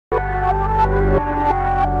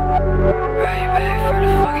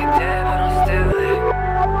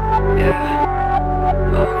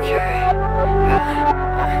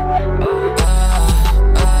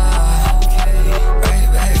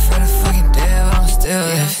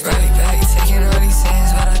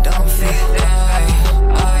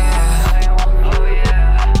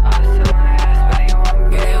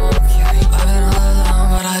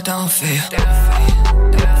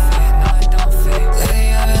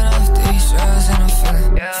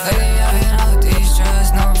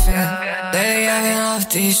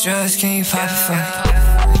these drugs, can you pop it for me?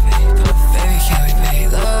 Baby, can we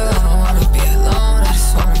make love? I don't wanna be alone, I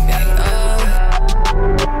just wanna make up.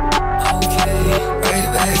 Okay, right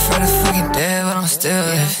back for the fucking dead, but I'm still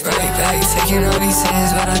live. Right back, taking all these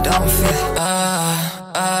hands, but I don't feel it.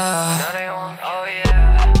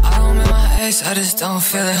 I don't miss my ex, I just don't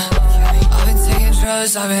feel it. I've been taking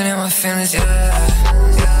drugs, I've been in my feelings, yeah.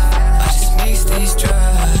 I just mix these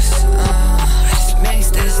drugs, I just mix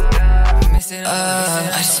this,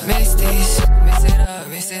 I just mix these,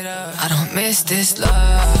 mix it up, I don't miss this love.